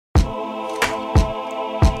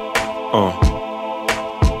Yeah.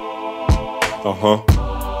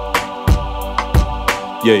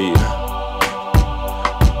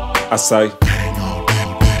 I say,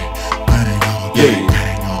 yeah.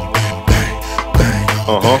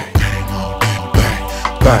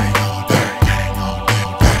 Bang.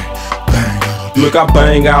 Look, I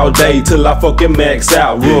bang all day till I fucking max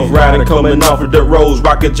out. Rough riding coming off of the roads,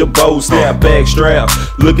 rockin' your bow, snap back strap.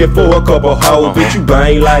 Looking for a couple hoes, bitch, you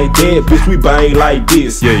bang like that, bitch, we bang like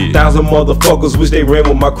this. Thousand motherfuckers wish they ran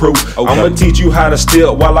with my crew. I'ma teach you how to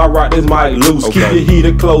step while I rock this mic loose. Keep your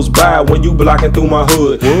heater close by when you blocking through my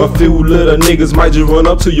hood. A few little niggas might just run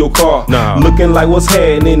up to your car, looking like what's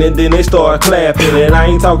happening, and then they start clapping. And I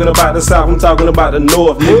ain't talking about the South, I'm talking about the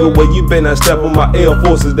North, nigga. Where you been? I step on my Air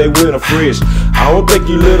Forces, they winter fresh. I don't think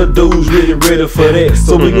you little dudes really ready for that.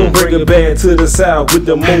 So we gon' bring it back to the South with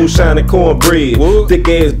the moonshine and cornbread. Thick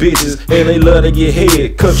ass bitches and they love to get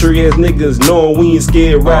head. Country ass niggas knowing we ain't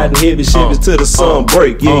scared, riding heavy Chevys till the sun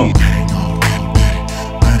break. Yeah.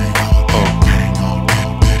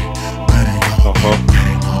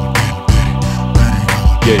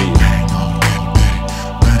 Yeah.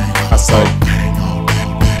 I say.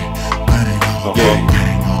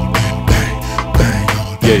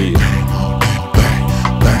 Yeah.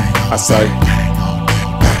 I say,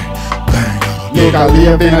 look, I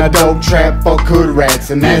live in a dope trap for hood rats,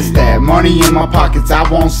 and that's that. Money in my pockets, I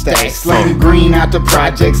won't stack. Slinging green out the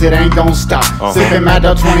projects, it ain't gon' stop. Sipping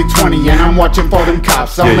Maddo 2020, and I'm watching for them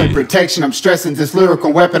cops. I'm in protection, I'm stressing this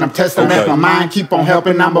lyrical weapon. I'm testing that my mind keep on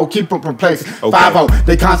helping, I'm gonna keep on perplexing. 5-0,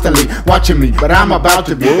 they constantly watching me, but I'm about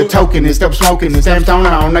to be the token. It's still smoking, the same tone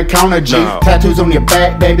on the counter, G. Tattoos on your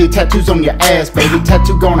back, baby, tattoos on your ass, baby.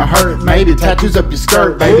 Tattoo gonna hurt, maybe. Tattoos up your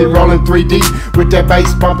skirt, baby. Rolling 3D with that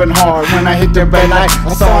bass bumping hard. When I hit the red light,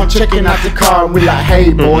 I saw him checking out the car, and we like,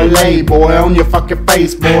 hey boy, lay boy on your fucking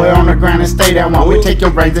face, boy, on the ground and stay down while we take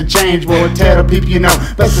your brains and change, boy. Tell the people you know,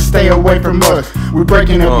 best to stay away from us. We're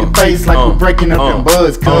breaking up your face like we're breaking up your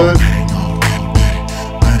buzz, cuz.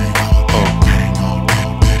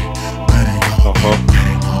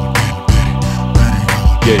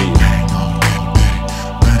 Yeah.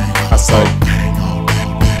 I say,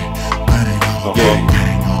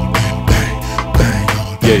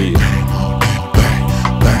 yeah.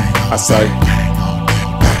 I say,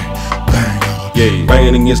 yeah.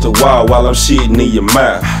 Banging against the wall while I'm shitting in your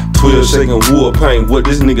mouth. 12 shaking wood paint, what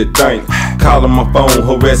this nigga think? Calling my phone,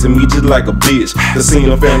 harassing me just like a bitch.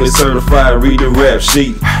 Casino family certified, read the rap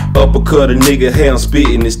sheet. Uppercut a nigga, hair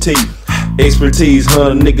spitting his teeth. Expertise,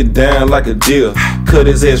 hunt a nigga down like a deer. Cut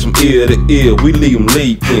his ass from ear to ear, we leave him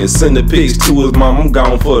leaking. Send the pics to his mom, I'm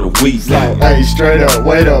gone for the week. Like, hey, straight up,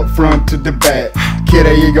 wait up, front to the back. Kid,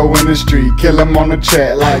 there you go in the street, kill him on the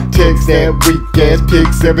chat. Like, text that weak ass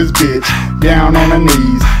pics of his bitch. Down on the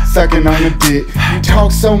knees, sucking on the dick. You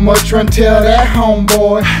talk so much, run tell that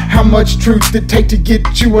homeboy how much truth it take to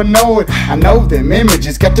get you annoyed. I know them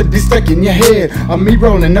images got to be stuck in your head of me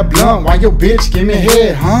rolling a blunt while your bitch give me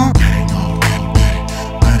head, huh?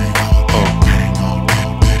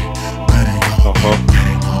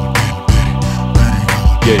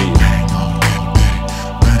 Yeah.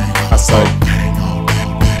 I say,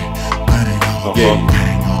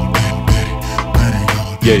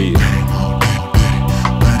 yeah.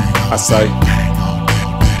 I say,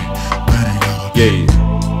 yeah.